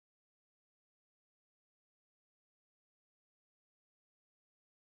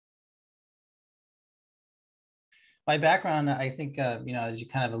My background, I think, as you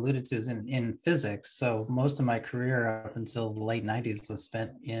kind of alluded to, is in physics. So most of my career up until the late 90s was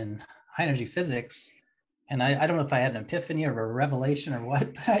spent in high energy physics. And I don't know if I had an epiphany or a revelation or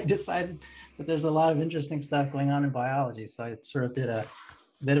what, but I decided that there's a lot of interesting stuff going on in biology. So I sort of did a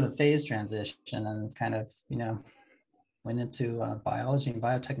bit of a phase transition and kind of, went into biology and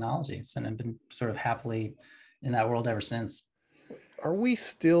biotechnology. And I've been sort of happily in that world ever since. Are we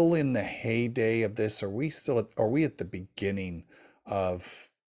still in the heyday of this? Are we at the beginning of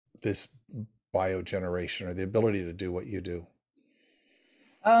this biogeneration or the ability to do what you do?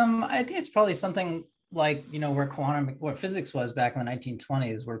 I think it's probably something like, where what physics was back in the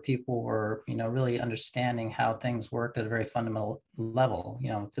 1920s, where people were, really understanding how things worked at a very fundamental level,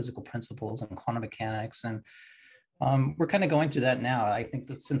 physical principles and quantum mechanics. And we're kind of going through that now. I think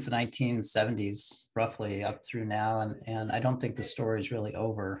that since the 1970s, roughly up through now, and I don't think the story is really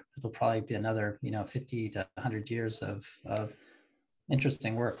over. It'll probably be another, 50 to 100 years of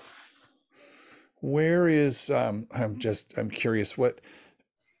interesting work. Where is I'm curious what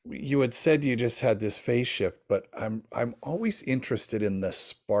you had said you just had this phase shift, but I'm always interested in the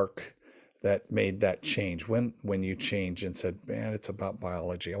spark that made that change. When you changed and said, man, it's about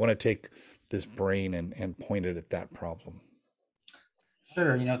biology. I want to take this brain and point it at that problem.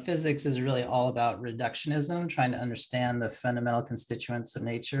 Sure. Physics is really all about reductionism, trying to understand the fundamental constituents of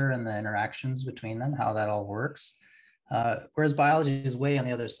nature and the interactions between them, how that all works. Whereas biology is way on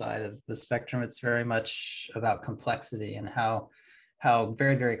the other side of the spectrum. It's very much about complexity and how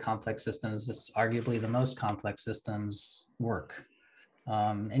very, very complex systems, this arguably the most complex systems, work.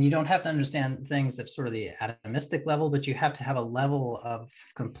 And you don't have to understand things at sort of the atomistic level, but you have to have a level of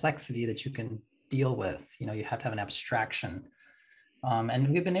complexity that you can deal with. You have to have an abstraction. And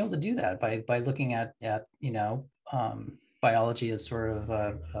we've been able to do that by looking at biology as sort of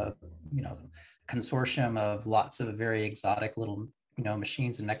a consortium of lots of very exotic little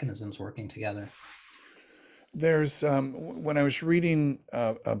machines and mechanisms working together. There's when I was reading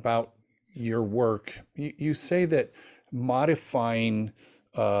about your work, you say that modifying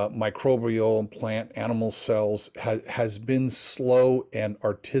microbial, plant, animal cells has been slow and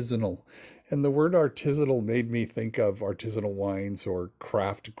artisanal. And the word artisanal made me think of artisanal wines or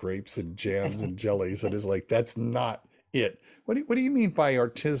craft grapes and jams and jellies. And it's like, that's not it. What do you mean by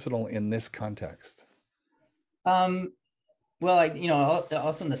artisanal in this context? Um, well,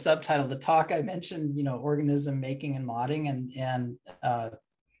 also in the subtitle of the talk, I mentioned, organism making and modding, and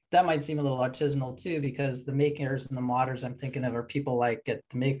that might seem a little artisanal too, because the makers and the modders I'm thinking of are people like at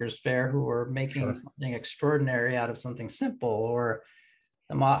the Makers Fair who are making Sure. something extraordinary out of something simple, or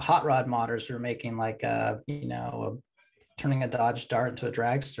the hot rod modders who are making like turning a Dodge Dart into a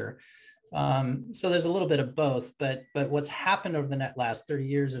dragster. So there's a little bit of both, but what's happened over the last 30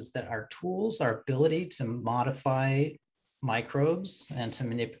 years is that our tools, our ability to modify microbes and to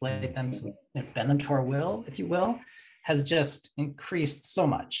manipulate them, to bend them to our will, if you will, has just increased so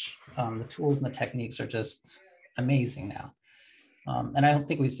much. The tools and the techniques are just amazing now. And I don't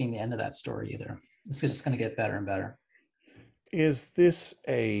think we've seen the end of that story either. It's just going to get better and better. Is this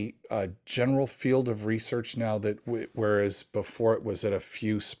a general field of research now that whereas before it was at a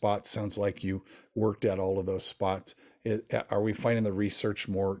few spots, sounds like you worked at all of those spots. Are we finding the research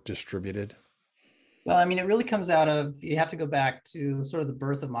more distributed? Well, I mean, it really comes out of, you have to go back to sort of the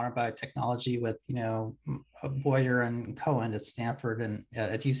birth of modern biotechnology with, Boyer and Cohen at Stanford and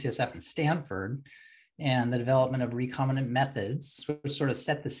at UCSF and Stanford, and the development of recombinant methods, which sort of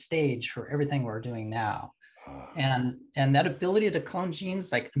set the stage for everything we're doing now. And that ability to clone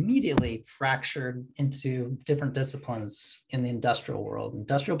genes like immediately fractured into different disciplines in the industrial world,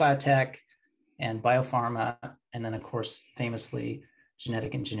 industrial biotech and biopharma, and then of course famously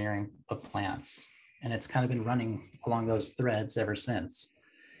genetic engineering of plants. And it's kind of been running along those threads ever since.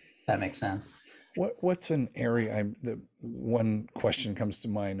 That makes sense. What's an area? The one question comes to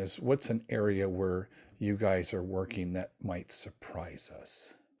mind is what's an area where you guys are working that might surprise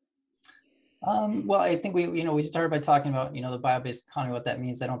us? Well, I think we started by talking about the bio-based economy, what that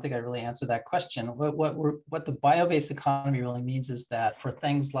means. I don't think I really answered that question. What the bio-based economy really means is that for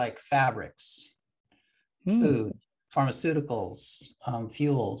things like fabrics, Hmm. food, pharmaceuticals,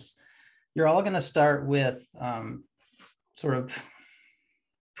 fuels, you're all going to start with sort of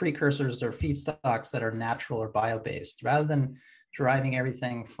precursors or feedstocks that are natural or bio-based, rather than deriving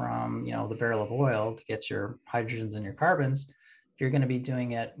everything from the barrel of oil to get your hydrogens and your carbons. You're going to be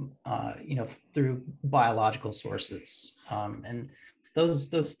doing it through biological sources, and those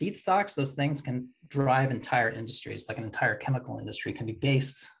feedstocks, those things can drive entire industries. Like an entire chemical industry can be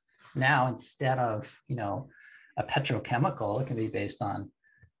based now, instead of a petrochemical, it can be based on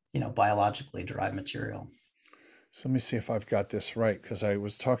biologically derived material. So let me see if I've got this right, because I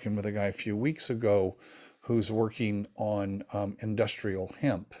was talking with a guy a few weeks ago who's working on industrial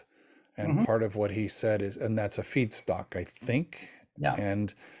hemp. And Mhm. part of what he said is, and that's a feedstock, I think, Yeah.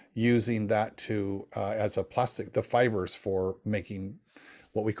 and using that to as a plastic, the fibers for making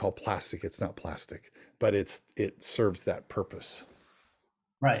what we call plastic. It's not plastic, but it serves that purpose.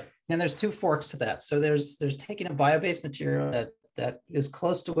 Right. And there's two forks to that. So there's taking a bio-based material that is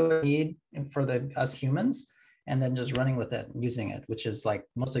close to what we need for the us humans, and then just running with it and using it, which is like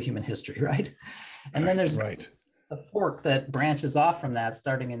most of human history, right? And then Right, there's right. a fork that branches off from that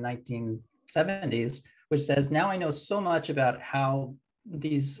starting in 1970s, which says, now I know so much about how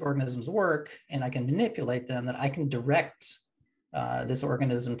these organisms work and I can manipulate them that I can direct this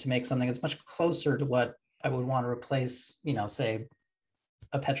organism to make something that's much closer to what I would want to replace, say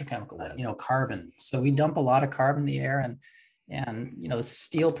a petrochemical with, carbon. So we dump a lot of carbon in the air, and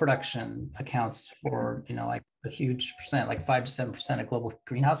steel production accounts for like a huge percent, like 5 to 7% of global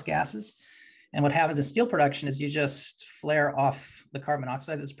greenhouse gases. And what happens in steel production is you just flare off the carbon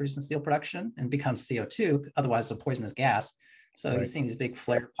monoxide that's produced in steel production and becomes CO2, otherwise it's a poisonous gas. So you're Right. seeing these big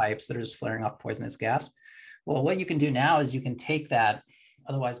flare pipes that are just flaring off poisonous gas. Well, what you can do now is you can take that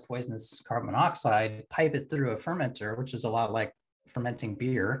otherwise poisonous carbon monoxide, pipe it through a fermenter, which is a lot like fermenting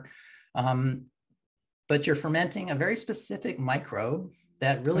beer. Um, but you're fermenting a very specific microbe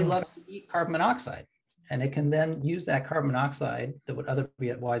that really Oh, loves to eat carbon monoxide. And it can then use that carbon monoxide that would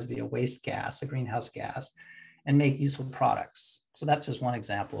otherwise be a waste gas, a greenhouse gas, and make useful products. So that's just one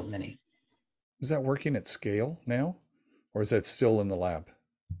example of many. is that working at scale now, or is that still in the lab?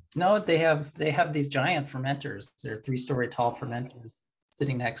 No, they have these giant fermenters. They're 3-story tall fermenters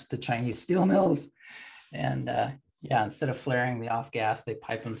sitting next to Chinese steel mills. And yeah, instead of flaring the off gas, they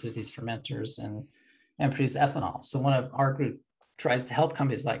pipe them through these fermenters and produce ethanol. So one of our group tries to help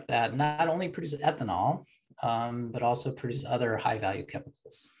companies like that not only produce ethanol, but also produce other high value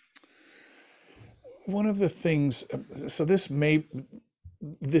chemicals. One of the things, so this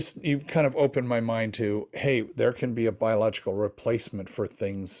you kind of opened my mind to, hey, there can be a biological replacement for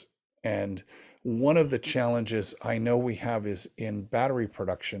things. And one of the challenges I know we have is in battery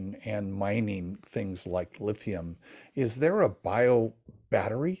production and mining things like lithium. Is there a bio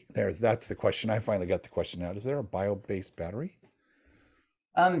battery? That's the question. I finally got the question out. Is there a bio-based battery?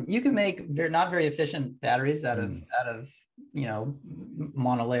 You can make not very efficient batteries out of Hmm.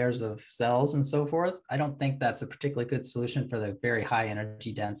 monolayers of cells and so forth. I don't think that's a particularly good solution for the very high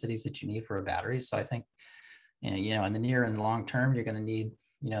energy densities that you need for a battery. So I think in the near and long term, you're going to need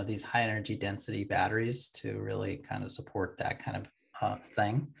these high energy density batteries to really kind of support that kind of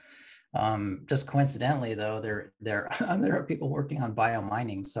thing. Just coincidentally, though, there there are people working on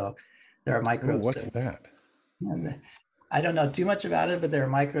biomining. So there are Oh, microbes what's that, that? and I don't know too much about it, but there are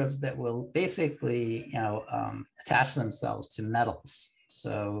microbes that will basically, attach themselves to metals.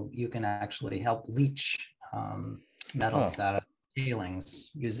 So you can actually help leach Huh. metals out of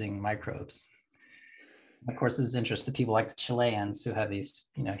tailings using microbes. Of course, this is interest to people like the Chileans who have these,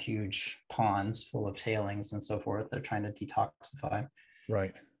 huge ponds full of tailings and so forth. They're trying to detoxify.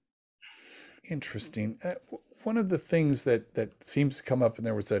 Right. Interesting. One of the things that seems to come up, and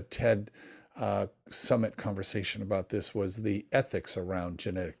there was a TED summit conversation about this, was the ethics around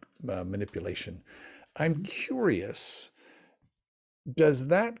genetic manipulation. I'm curious, does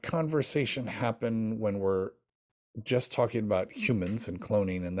that conversation happen when we're just talking about humans and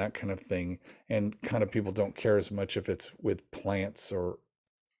cloning and that kind of thing, and kind of people don't care as much if it's with plants or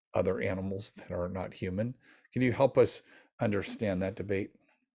other animals that are not human? Can you help us understand that debate?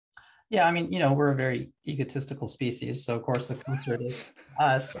 Yeah, I mean, we're a very egotistical species. So, of course, the closer it is to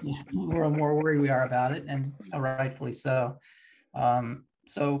us, the more worried we are about it, and rightfully so.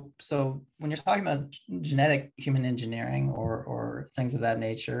 So when you're talking about genetic human engineering or things of that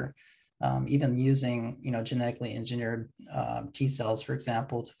nature, even using genetically engineered T cells, for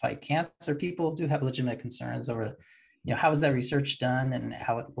example, to fight cancer, people do have legitimate concerns over, how is that research done and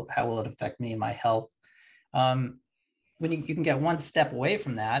how will it affect me and my health? Um, when you can get one step away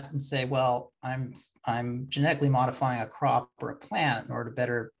from that and say, well, I'm genetically modifying a crop or a plant in order to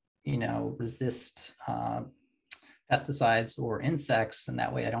better resist pesticides or insects, and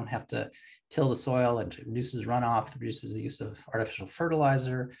that way I don't have to till the soil. It reduces runoff, it reduces the use of artificial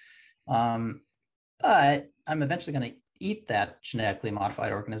fertilizer. But I'm eventually going to eat that genetically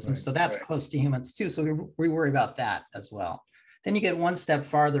modified organism, Right. so that's close to humans too. So we worry about that as well. Then you get one step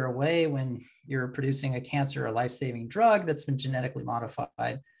farther away when you're producing a cancer or life-saving drug that's been genetically modified.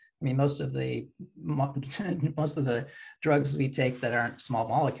 I mean, most of the drugs we take that aren't small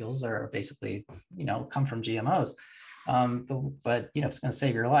molecules are basically, come from GMOs. But if it's going to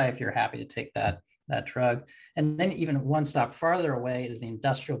save your life, you're happy to take that that drug. And then even one step farther away is the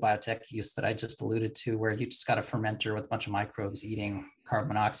industrial biotech use that I just alluded to, where you just got a fermenter with a bunch of microbes eating carbon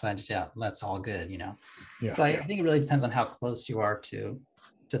monoxide. Yeah, that's all good, you know. Yeah. So I think it really depends on how close you are to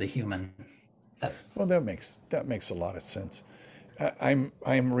the human. Well, that makes a lot of sense. I'm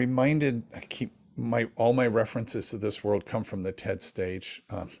reminded. I keep all my references to this world come from the TED stage,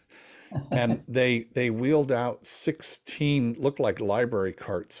 and they wheeled out 16 looked like library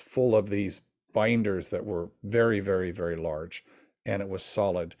carts full of these binders that were very, very, very large, and it was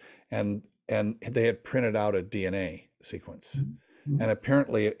solid, and they had printed out a DNA sequence, Mm-hmm. and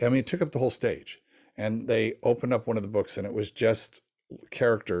apparently, I mean, it took up the whole stage, and they opened up one of the books, and it was just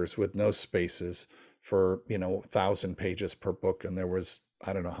characters with no spaces for 1,000 pages per book, and there was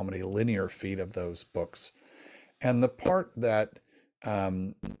I don't know how many linear feet of those books. And the part that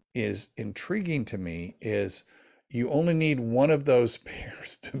is intriguing to me is you only need one of those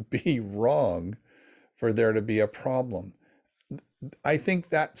pairs to be wrong for there to be a problem. I think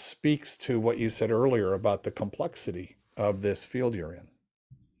that speaks to what you said earlier about the complexity of this field you're in.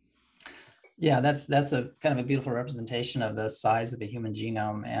 Yeah, that's a kind of a beautiful representation of the size of a human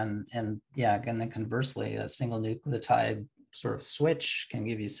genome, and yeah, and then conversely, a single nucleotide sort of switch can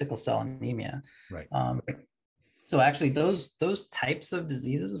give you sickle cell anemia. Right. So actually, those types of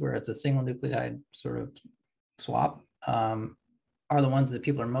diseases where it's a single nucleotide sort of swap are the ones that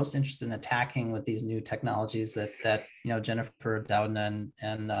people are most interested in attacking with these new technologies that Jennifer Doudna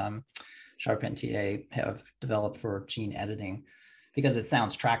and Charpentier have developed for gene editing, because it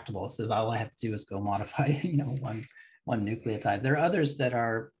sounds tractable. It says all I have to do is go modify one nucleotide. There are others that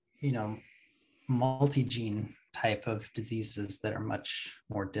are multi-gene type of diseases that are much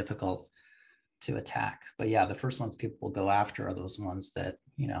more difficult to attack. But yeah, the first ones people will go after are those ones that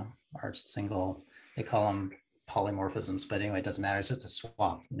are single. They call them polymorphisms, but anyway, it doesn't matter. It's just a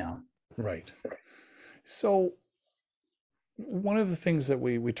swap. Right. So one of the things that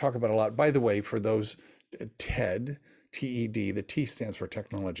we talk about a lot, by the way, for those TED, TED, the T stands for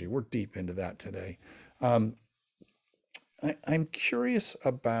technology. We're deep into that today. I'm curious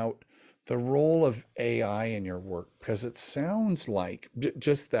about the role of AI in your work, because it sounds like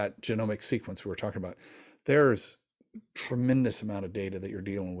just that genomic sequence we were talking about, there's tremendous amount of data that you're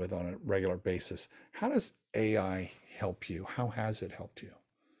dealing with on a regular basis. How does AI help you? How has it helped you?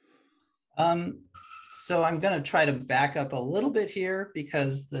 So I'm going to try to back up a little bit here,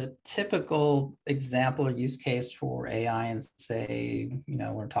 because the typical example or use case for AI and say,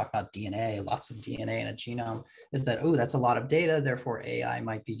 we're talking about DNA, lots of DNA in a genome, is that, oh, that's a lot of data, therefore AI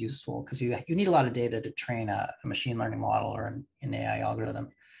might be useful, because you need a lot of data to train a machine learning model or an AI algorithm.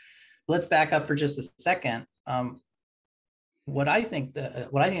 Let's back up for just a second. What I think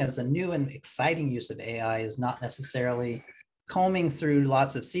is a new and exciting use of AI is not necessarily combing through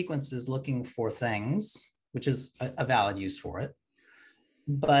lots of sequences looking for things, which is a valid use for it,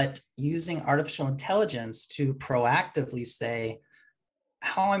 but using artificial intelligence to proactively say,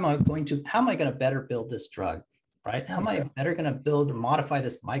 how am I going to better build this drug, right? How am I better going to build or modify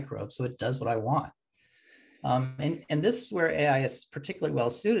this microbe so it does what I want? And this is where AI is particularly well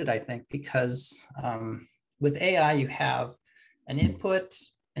suited, I think, because with AI, you have an input,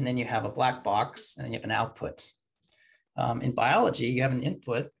 and then you have a black box, and then you have an output. In biology, you have an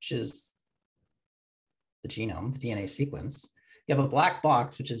input, which is the genome, the DNA sequence. You have a black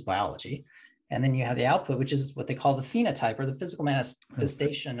box, which is biology. And then you have the output, which is what they call the phenotype, or the physical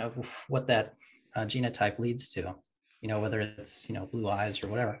manifestation of what that genotype leads to, whether it's, blue eyes or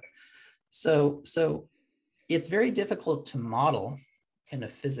whatever. So it's very difficult to model in a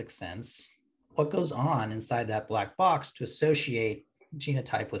physics sense what goes on inside that black box to associate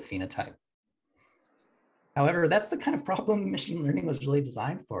genotype with phenotype. However, that's the kind of problem machine learning was really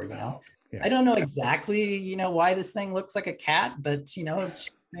designed for, Yeah. I don't know exactly, why this thing looks like a cat, but, train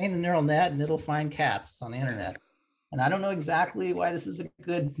the neural net and it'll find cats on the internet. And I don't know exactly why this is a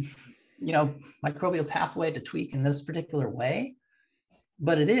good, microbial pathway to tweak in this particular way,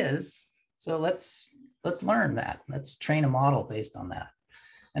 but it is. So let's learn that. Let's train a model based on that.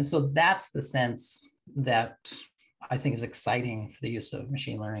 And so that's the sense that I think is exciting for the use of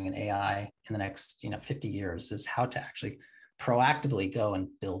machine learning and AI in the next 50 years, is how to actually proactively go and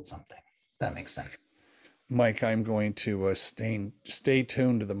build something. That makes sense. Mike, I'm going to stay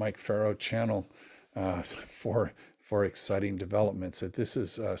tuned to the Mike Fero channel for exciting developments. This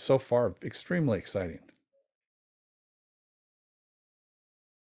is so far extremely exciting.